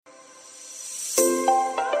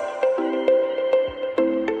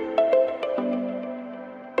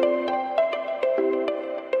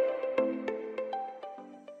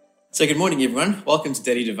So good morning, everyone. Welcome to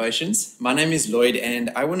Daily Devotions. My name is Lloyd, and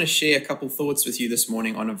I want to share a couple thoughts with you this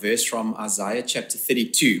morning on a verse from Isaiah chapter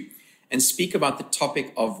 32 and speak about the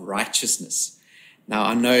topic of righteousness. Now,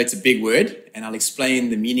 I know it's a big word, and I'll explain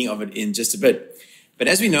the meaning of it in just a bit. But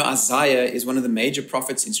as we know, Isaiah is one of the major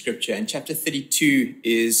prophets in Scripture, and chapter 32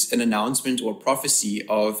 is an announcement or prophecy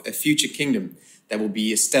of a future kingdom that will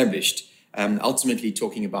be established, ultimately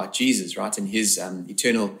talking about Jesus, right, and his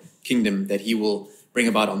eternal kingdom that he will bring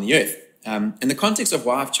about on the earth. And the context of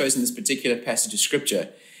why I've chosen this particular passage of Scripture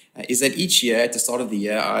is that each year, at the start of the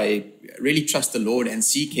year, I really trust the Lord and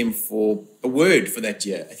seek Him for a word for that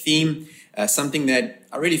year, a theme, something that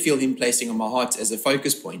I really feel Him placing on my heart as a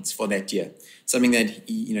focus point for that year, something that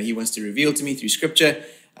He wants to reveal to me through Scripture,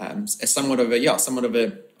 as somewhat of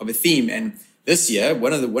a theme. And this year,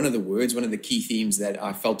 one of the key themes that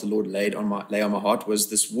I felt the Lord lay on my heart was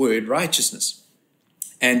this word righteousness.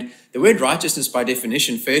 And the word righteousness, by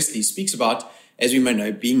definition, firstly, speaks about, as we may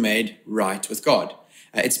know, being made right with God.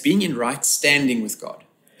 It's being in right standing with God,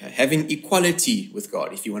 having equality with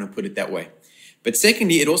God, if you want to put it that way. But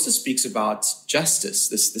secondly, it also speaks about justice,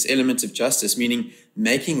 this element of justice, meaning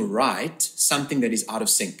making right something that is out of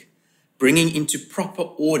sync, bringing into proper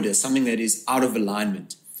order something that is out of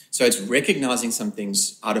alignment. So it's recognizing some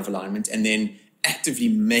things out of alignment and then actively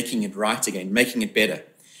making it right again, making it better.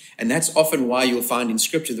 And that's often why you'll find in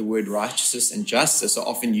Scripture the word righteousness and justice are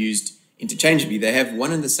often used interchangeably. They have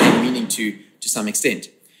one and the same meaning to some extent.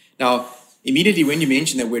 Now, immediately when you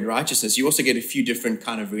mention that word righteousness, you also get a few different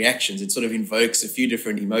kind of reactions. It sort of invokes a few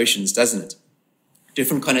different emotions, doesn't it?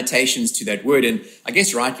 Different connotations to that word. And I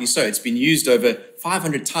guess rightly so. It's been used over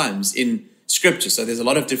 500 times in Scripture. So there's a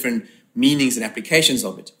lot of different meanings and applications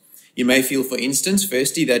of it. You may feel, for instance,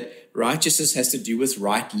 firstly, that righteousness has to do with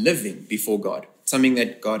right living before God, something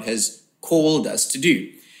that God has called us to do.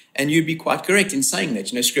 And you'd be quite correct in saying that.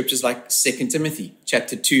 Scriptures like 2 Timothy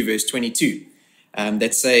chapter 2, verse 22,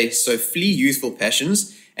 that say, "So flee youthful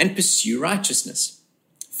passions and pursue righteousness,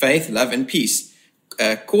 faith, love, and peace,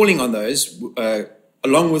 calling on those,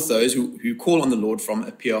 along with those who call on the Lord from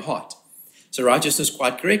a pure heart." So righteousness,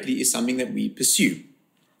 quite correctly, is something that we pursue.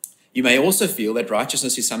 You may also feel that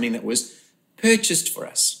righteousness is something that was purchased for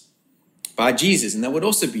us by Jesus, and that would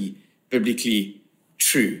also be biblically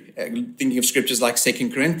true. Thinking of scriptures like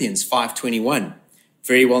 2 Corinthians 5:21,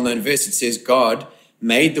 very well-known verse. It says, "God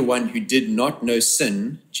made the one who did not know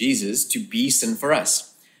sin, Jesus, to be sin for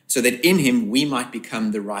us, so that in him we might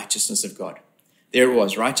become the righteousness of God." There it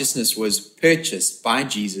was. Righteousness was purchased by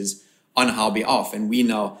Jesus on our behalf, and we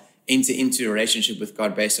now enter into a relationship with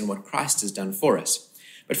God based on what Christ has done for us.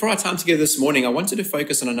 But for our time together this morning, I wanted to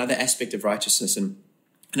focus on another aspect of righteousness and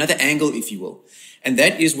another angle, if you will, and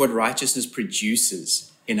that is what righteousness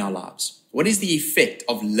produces in our lives. What is the effect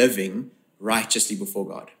of living righteously before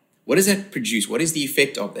God? What does that produce? What is the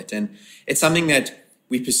effect of that? And it's something that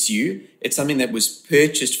we pursue. It's something that was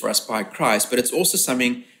purchased for us by Christ, but it's also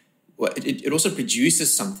something, it also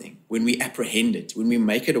produces something when we apprehend it, when we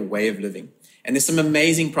make it a way of living. And there's some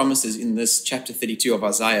amazing promises in this chapter 32 of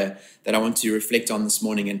Isaiah that I want to reflect on this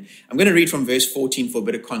morning. And I'm going to read from verse 14 for a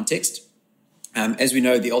bit of context. As we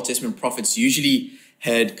know, the Old Testament prophets usually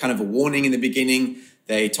had kind of a warning in the beginning.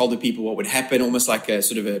 They told the people what would happen, almost like a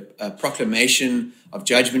sort of a proclamation of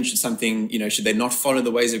judgment should they not follow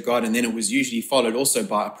the ways of God. And then it was usually followed also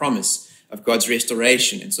by a promise of God's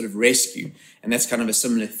restoration and sort of rescue. And that's kind of a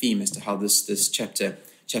similar theme as to how this chapter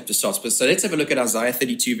starts. But so let's have a look at Isaiah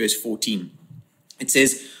 32, verse 14. It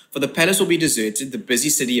says, "For the palace will be deserted, the busy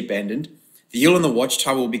city abandoned. The hill and the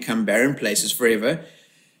watchtower will become barren places forever.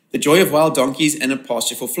 The joy of wild donkeys and a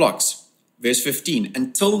pasture for flocks." Verse 15,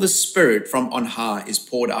 "Until the Spirit from on high is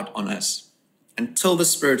poured out on us." Until the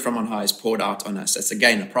Spirit from on high is poured out on us. That's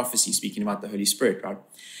again a prophecy speaking about the Holy Spirit, right?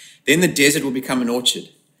 "Then the desert will become an orchard,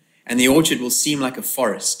 and the orchard will seem like a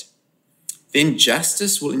forest. Then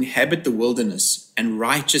justice will inhabit the wilderness, and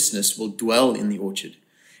righteousness will dwell in the orchard."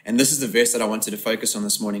 And this is the verse that I wanted to focus on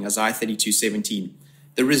this morning, Isaiah 32:17.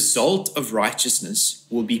 "The result of righteousness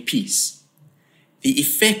will be peace. The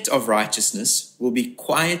effect of righteousness will be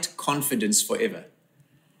quiet confidence forever."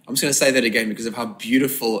 I'm just going to say that again because of how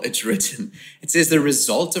beautiful it's written. It says the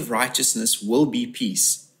result of righteousness will be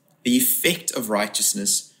peace. The effect of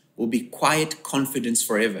righteousness will be quiet confidence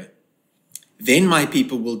forever. "Then my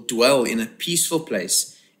people will dwell in a peaceful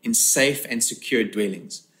place, in safe and secure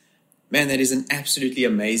dwellings." Man, that is an absolutely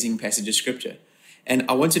amazing passage of scripture. And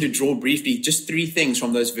I wanted to draw briefly just three things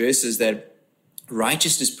from those verses that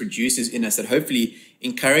righteousness produces in us that hopefully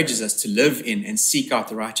encourages us to live in and seek out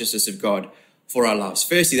the righteousness of God for our lives.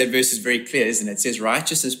 Firstly, that verse is very clear, isn't it? It says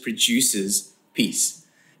righteousness produces peace.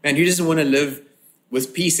 Man, who doesn't want to live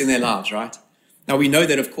with peace in their lives, right? Now we know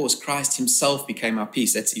that, of course, Christ himself became our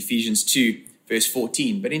peace. That's Ephesians 2, verse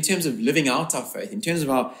 14. But in terms of living out our faith, in terms of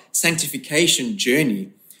our sanctification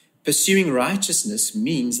journey, pursuing righteousness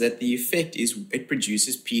means that the effect is it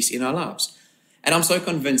produces peace in our lives. And I'm so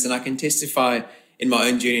convinced, and I can testify in my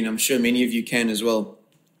own journey, and I'm sure many of you can as well,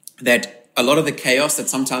 that a lot of the chaos that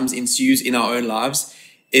sometimes ensues in our own lives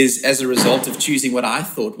is as a result of choosing what I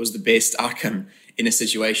thought was the best outcome in a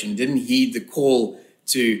situation. Didn't heed the call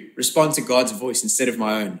to respond to God's voice instead of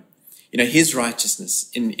my own. His righteousness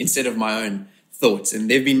instead of my own thoughts. And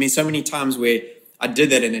there have been so many times where I did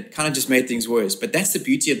that and it kind of just made things worse. But that's the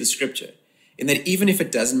beauty of the scripture, in that even if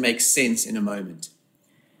it doesn't make sense in a moment,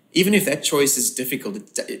 even if that choice is difficult,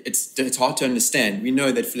 it's hard to understand. We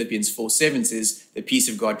know that Philippians 4:7 says the peace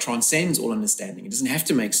of God transcends all understanding. It doesn't have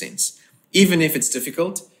to make sense. Even if it's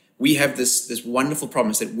difficult, we have this wonderful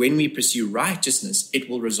promise that when we pursue righteousness, it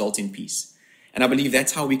will result in peace. And I believe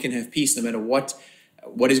that's how we can have peace no matter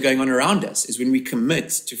what is going on around us, is when we commit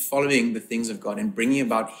to following the things of God and bringing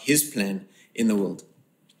about his plan in the world.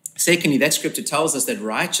 Secondly, that scripture tells us that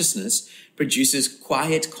righteousness produces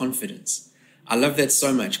quiet confidence. I love that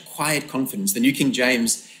so much, quiet confidence. The New King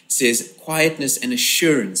James says quietness and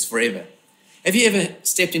assurance forever. Have you ever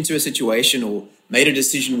stepped into a situation or made a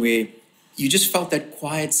decision where you just felt that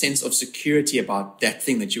quiet sense of security about that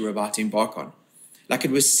thing that you were about to embark on? Like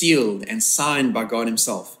it was sealed and signed by God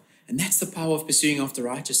himself. And that's the power of pursuing after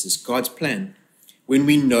righteousness, God's plan. When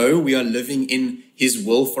we know we are living in his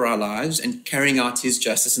will for our lives and carrying out his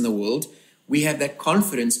justice in the world, we have that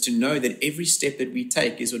confidence to know that every step that we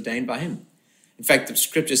take is ordained by him. In fact, the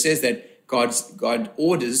scripture says that God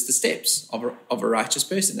orders the steps of a righteous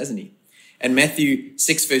person, doesn't he? And Matthew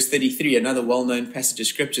 6, verse 33, another well-known passage of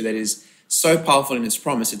scripture that is so powerful in its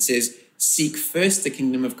promise, it says, seek first the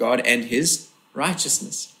kingdom of God and his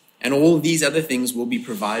righteousness, and all these other things will be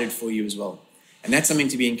provided for you as well. And that's something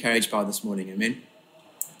to be encouraged by this morning. Amen.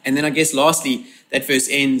 And then I guess lastly, that verse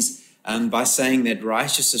ends by saying that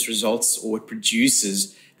righteousness results, or it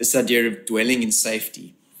produces, this idea of dwelling in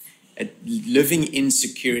safety, living in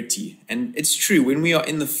security. And it's true, when we are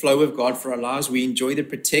in the flow of God for our lives, we enjoy the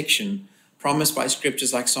protection promised by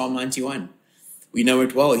scriptures like Psalm 91. We know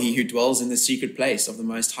it well. He who dwells in the secret place of the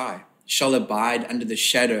Most High shall abide under the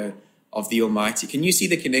shadow of the Almighty. Can you see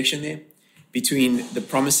the connection there between the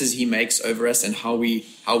promises he makes over us and how we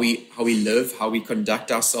live, how we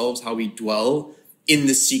conduct ourselves, how we dwell in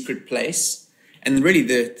the secret place? And really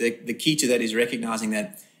the key to that is recognizing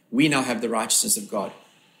that we now have the righteousness of God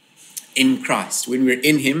in Christ. When we're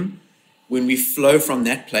in him, when we flow from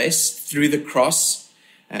that place through the cross,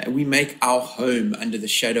 we make our home under the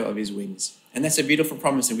shadow of his wings. And that's a beautiful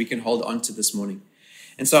promise that we can hold on to this morning.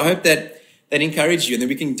 And so I hope that encourages you, and that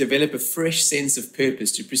we can develop a fresh sense of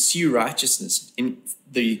purpose to pursue righteousness, in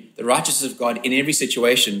the righteousness of God in every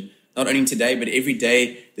situation, not only today, but every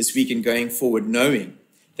day this week and going forward, knowing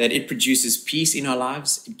that it produces peace in our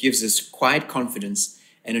lives, it gives us quiet confidence,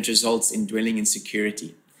 and it results in dwelling in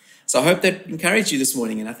security. So I hope that encouraged you this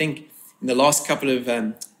morning. And I think in the last couple of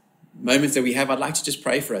moments that we have, I'd like to just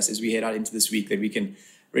pray for us as we head out into this week, that we can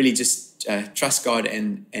really just trust God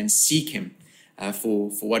and seek him for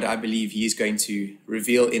what I believe he is going to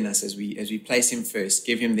reveal in us as we place him first,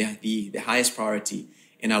 give him the highest priority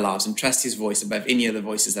in our lives, and trust his voice above any other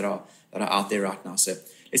voices that are out there right now. So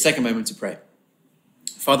let's take a moment to pray.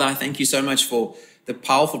 Father, I thank you so much for the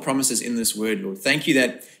powerful promises in this word, Lord. Thank you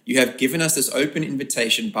that you have given us this open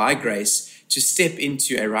invitation by grace to step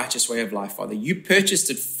into a righteous way of life, Father. You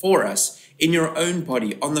purchased it for us in your own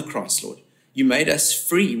body on the cross, Lord. You made us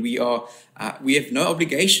free. We have no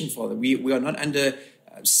obligation, Father. We are not under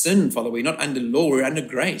sin, Father. We're not under law. We're under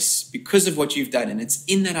grace because of what you've done. And it's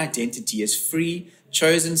in that identity as free,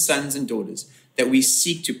 chosen sons and daughters that we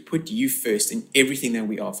seek to put you first in everything that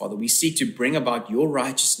we are, Father. We seek to bring about your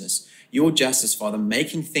righteousness, your justice, Father,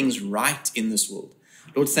 making things right in this world.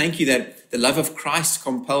 Lord, thank you that the love of Christ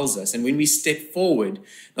compels us. And when we step forward,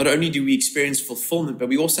 not only do we experience fulfillment, but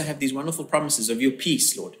we also have these wonderful promises of your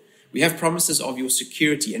peace, Lord. We have promises of your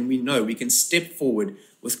security, and we know we can step forward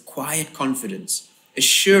with quiet confidence,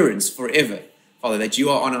 assurance forever, Father, that you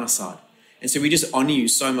are on our side. And so we just honor you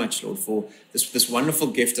so much, Lord, for this wonderful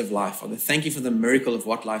gift of life, Father. Thank you for the miracle of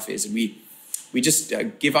what life is. And we just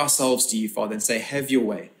give ourselves to you, Father, and say, have your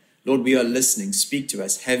way. Lord, we are listening. Speak to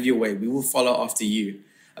us. Have your way. We will follow after you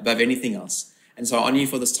above anything else. And so I honor you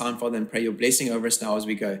for this time, Father, and pray your blessing over us now as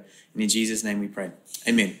we go. And in Jesus' name we pray.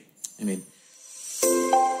 Amen. Amen.